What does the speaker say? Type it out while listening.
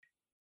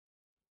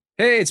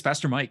Hey, it's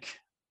Pastor Mike.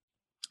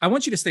 I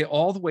want you to stay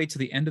all the way to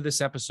the end of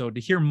this episode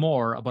to hear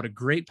more about a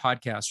great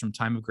podcast from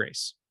Time of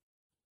Grace.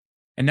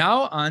 And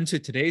now on to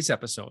today's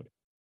episode.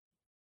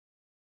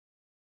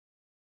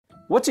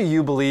 What do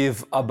you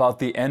believe about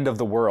the end of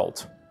the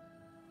world?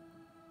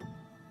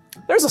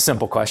 There's a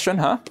simple question,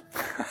 huh?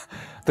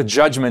 The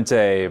judgment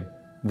day,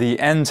 the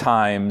end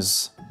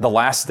times, the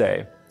last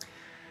day.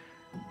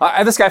 I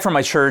have this guy from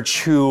my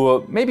church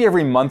who maybe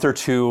every month or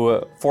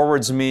two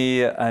forwards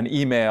me an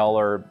email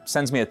or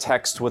sends me a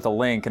text with a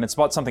link, and it's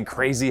about something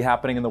crazy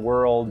happening in the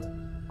world,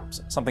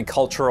 something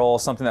cultural,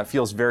 something that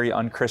feels very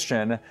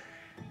unchristian.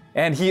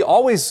 And he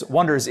always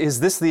wonders, is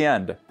this the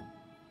end?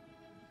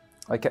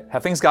 Like,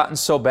 have things gotten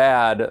so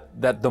bad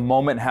that the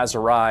moment has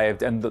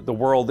arrived and the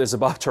world is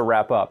about to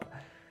wrap up?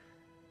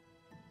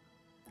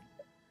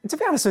 And to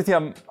be honest with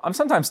you, I'm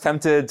sometimes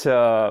tempted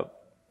to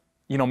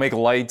make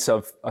light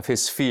of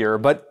his fear.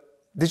 But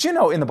did you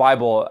know in the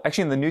Bible,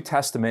 actually in the New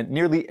Testament,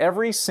 nearly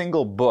every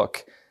single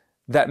book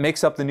that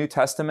makes up the New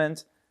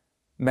Testament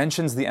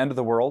mentions the end of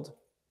the world?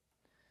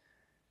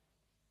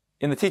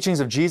 In the teachings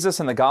of Jesus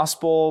and the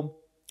gospel,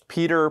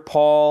 Peter,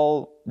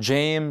 Paul,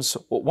 James,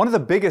 one of the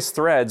biggest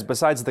threads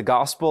besides the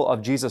gospel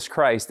of Jesus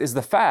Christ is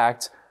the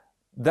fact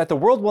that the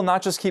world will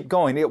not just keep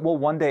going, it will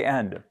one day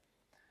end.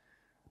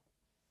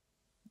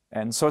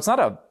 And so it's not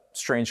a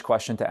strange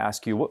question to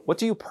ask you. What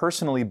do you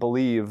personally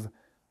believe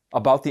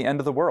about the end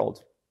of the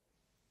world?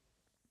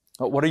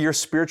 What are your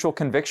spiritual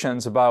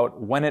convictions about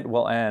when it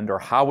will end or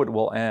how it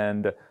will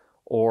end,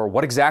 or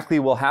what exactly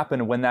will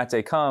happen when that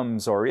day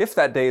comes, or if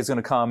that day is going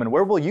to come, and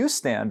where will you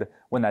stand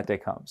when that day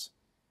comes?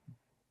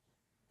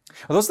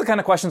 Well, those are the kind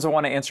of questions I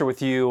want to answer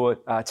with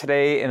you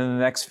today and in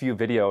the next few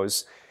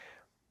videos.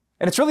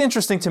 And it's really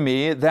interesting to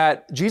me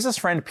that Jesus'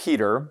 friend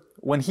Peter,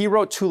 when he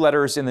wrote two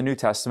letters in the New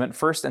Testament,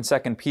 1st and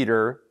 2nd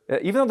Peter,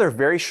 even though they're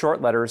very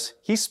short letters,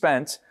 he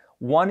spent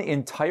one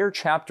entire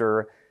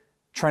chapter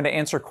trying to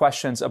answer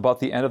questions about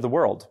the end of the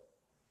world.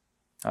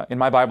 In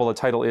my Bible, the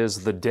title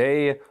is The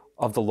Day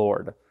of the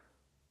Lord.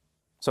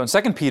 So in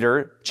 2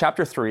 Peter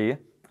chapter 3,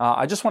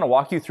 I just want to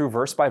walk you through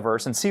verse by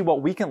verse and see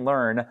what we can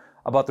learn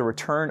about the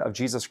return of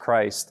Jesus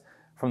Christ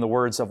from the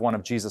words of one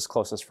of Jesus'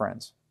 closest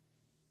friends.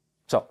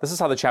 So this is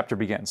how the chapter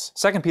begins.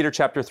 2 Peter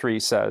chapter 3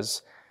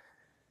 says,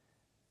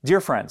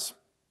 "Dear friends,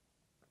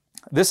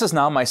 this is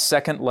now my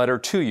second letter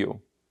to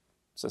you."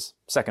 This is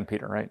 2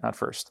 Peter, right? Not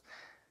 1st.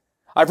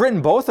 "I've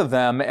written both of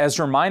them as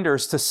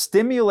reminders to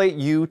stimulate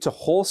you to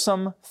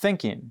wholesome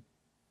thinking.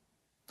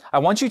 I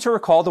want you to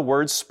recall the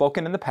words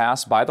spoken in the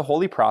past by the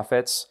holy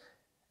prophets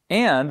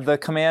and the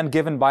command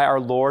given by our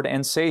Lord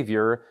and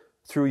Savior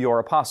through your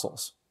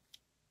apostles."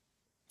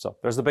 So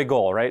there's the big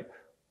goal, right?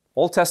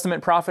 Old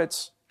Testament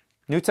prophets,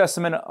 New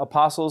Testament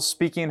apostles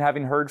speaking,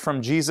 having heard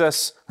from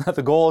Jesus.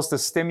 The goal is to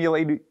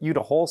stimulate you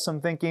to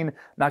wholesome thinking,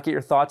 not get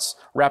your thoughts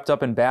wrapped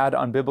up in bad,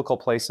 unbiblical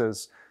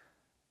places.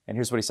 And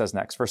here's what he says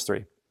next, verse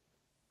 3.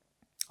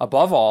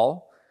 "Above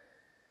all,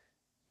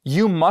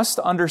 you must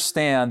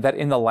understand that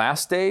in the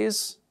last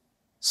days,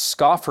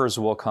 scoffers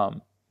will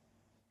come,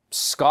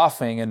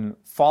 scoffing and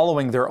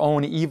following their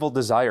own evil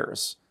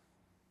desires.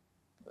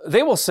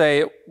 They will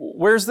say,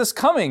 'Where's this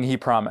coming he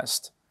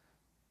promised?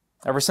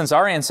 Ever since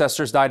our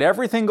ancestors died,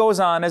 everything goes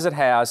on as it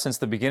has since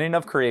the beginning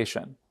of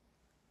creation.'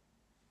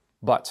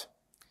 But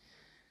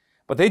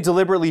they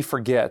deliberately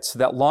forget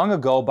that long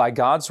ago by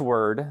God's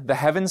word, the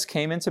heavens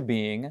came into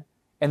being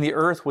and the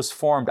earth was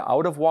formed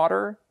out of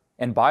water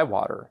and by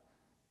water.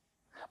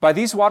 By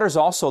these waters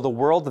also the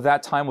world at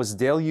that time was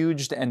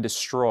deluged and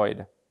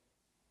destroyed.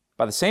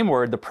 By the same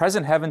word, the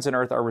present heavens and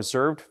earth are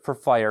reserved for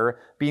fire,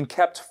 being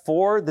kept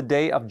for the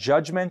day of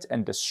judgment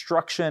and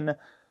destruction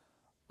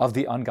of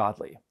the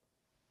ungodly."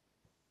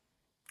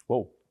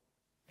 Whoa.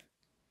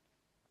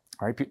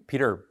 All right,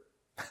 Peter,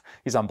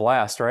 he's on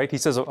blast, right? He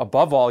says,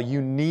 above all,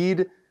 you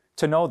need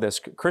to know this.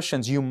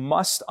 Christians, you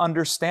must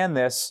understand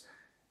this.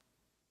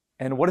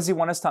 And what does he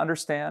want us to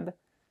understand?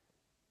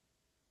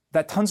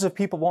 That tons of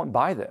people won't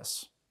buy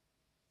this.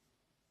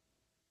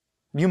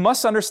 You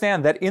must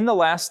understand that in the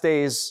last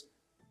days,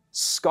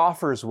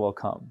 scoffers will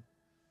come.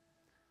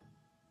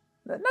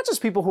 Not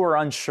just people who are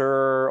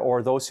unsure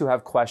or those who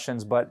have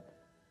questions, but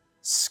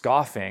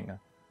scoffing,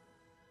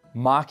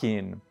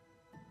 mocking,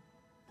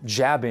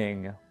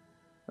 jabbing,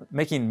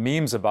 making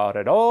memes about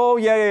it. Oh,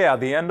 yeah,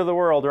 the end of the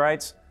world,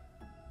 right?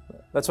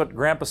 That's what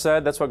Grandpa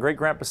said. That's what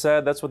great-grandpa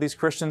said. That's what these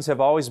Christians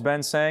have always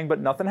been saying, but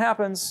nothing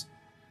happens.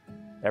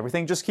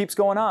 Everything just keeps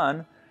going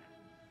on.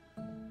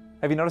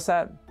 Have you noticed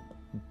that?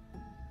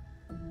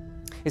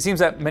 It seems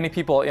that many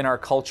people in our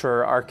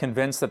culture are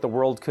convinced that the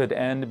world could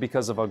end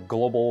because of a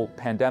global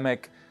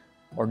pandemic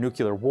or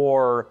nuclear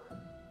war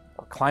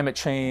or climate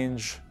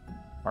change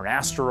or an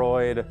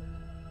asteroid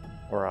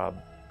or a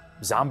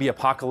zombie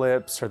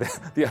apocalypse, or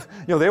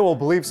they will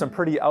believe some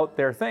pretty out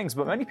there things,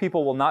 but many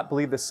people will not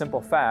believe the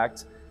simple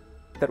fact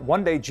that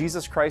one day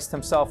Jesus Christ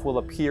himself will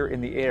appear in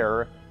the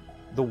air,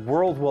 the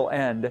world will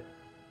end,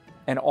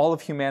 and all of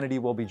humanity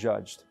will be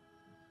judged.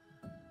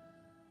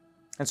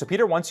 And so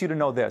Peter wants you to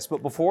know this,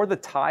 but before the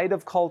tide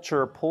of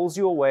culture pulls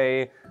you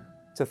away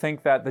to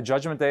think that the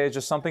judgment day is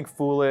just something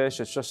foolish.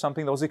 It's just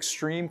something those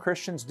extreme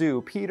Christians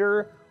do.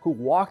 Peter, who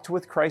walked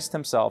with Christ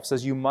himself,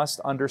 says you must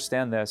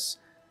understand this.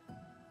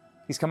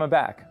 He's coming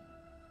back.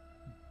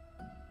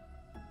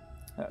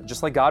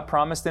 Just like God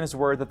promised in his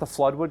word that the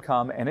flood would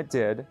come, and it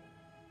did,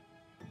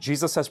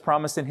 Jesus has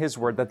promised in his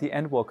word that the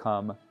end will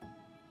come,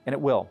 and it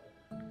will.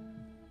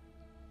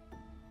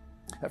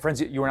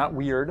 Friends, you are not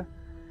weird,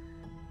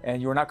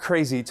 and you are not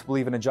crazy to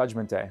believe in a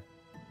judgment day.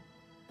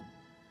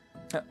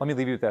 Let me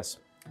leave you with this.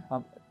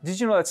 Did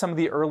you know that some of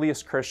the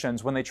earliest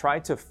Christians, when they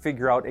tried to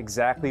figure out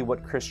exactly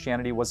what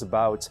Christianity was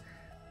about,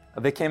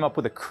 they came up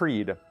with a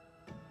creed.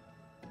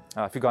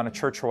 If you've gone to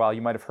church for a while,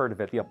 you might have heard of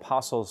it, the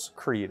Apostles'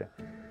 Creed.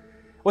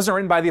 It wasn't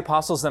written by the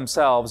apostles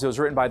themselves. It was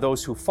written by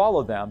those who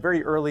followed them,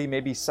 very early,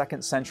 maybe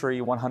 2nd century,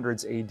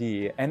 100s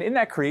AD. And in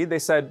that creed, they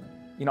said,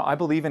 I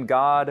believe in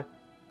God,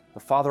 the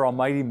Father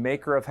Almighty,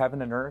 maker of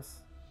heaven and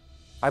earth.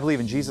 I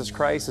believe in Jesus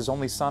Christ, his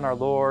only Son, our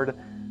Lord.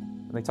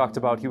 And they talked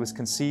about he was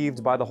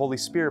conceived by the Holy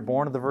Spirit,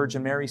 born of the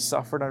Virgin Mary,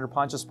 suffered under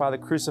Pontius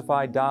Pilate,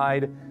 crucified,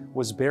 died,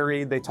 was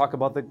buried. They talk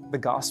about the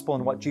gospel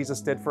and what Jesus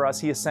did for us.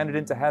 He ascended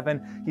into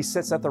heaven. He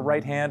sits at the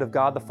right hand of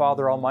God the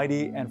Father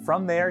Almighty. And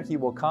from there, he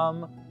will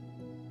come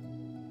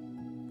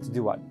to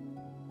do what?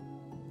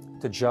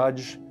 To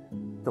judge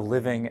the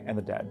living and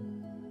the dead.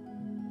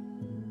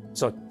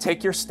 So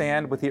take your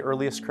stand with the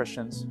earliest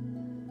Christians.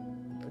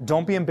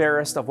 Don't be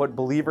embarrassed of what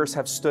believers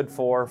have stood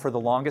for the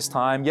longest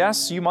time.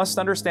 Yes, you must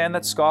understand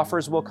that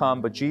scoffers will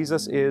come, but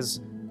Jesus is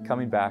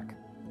coming back.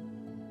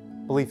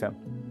 Believe him.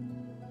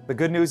 The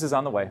good news is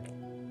on the way.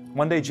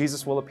 One day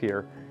Jesus will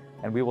appear,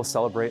 and we will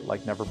celebrate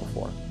like never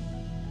before.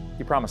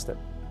 He promised it.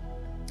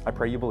 I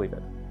pray you believe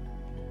it.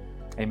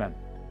 Amen.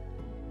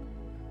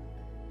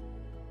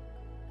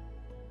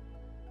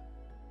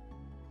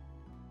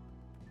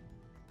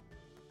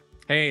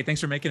 Hey,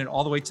 thanks for making it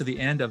all the way to the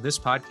end of this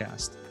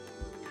podcast.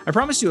 I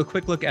promised you a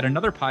quick look at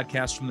another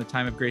podcast from the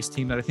Time of Grace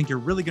team that I think you're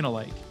really going to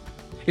like.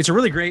 It's a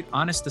really great,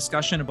 honest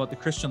discussion about the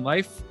Christian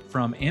life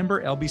from Amber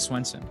L.B.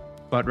 Swenson.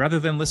 But rather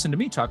than listen to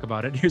me talk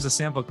about it, here's a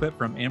sample clip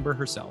from Amber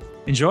herself.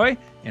 Enjoy,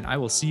 and I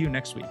will see you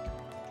next week.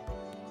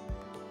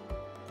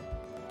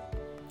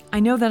 I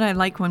know that I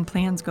like when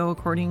plans go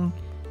according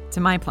to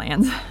my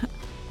plans.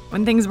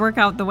 When things work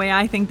out the way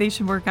I think they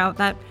should work out,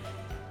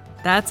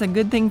 that's a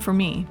good thing for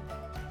me.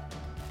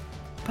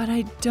 But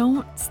I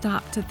don't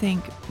stop to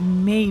think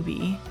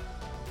maybe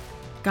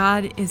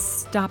God is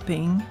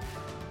stopping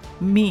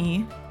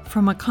me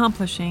from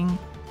accomplishing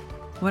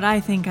what I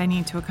think I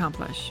need to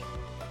accomplish.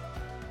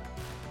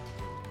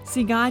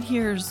 See, God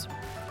hears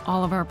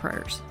all of our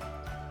prayers,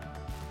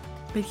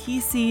 but he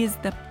sees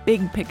the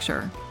big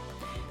picture.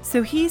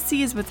 So he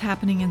sees what's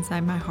happening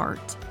inside my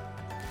heart.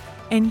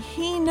 And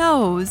he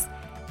knows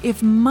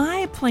if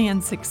my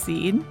plans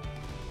succeed,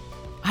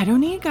 I don't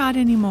need God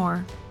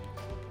anymore.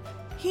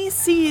 He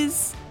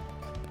sees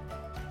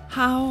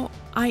how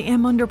I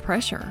am under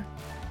pressure,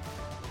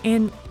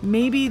 and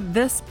maybe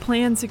this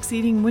plan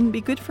succeeding wouldn't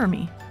be good for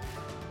me.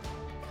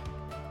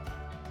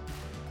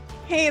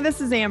 Hey,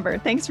 this is Amber.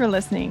 Thanks for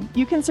listening.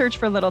 You can search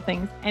for Little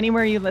Things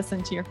anywhere you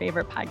listen to your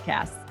favorite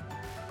podcasts.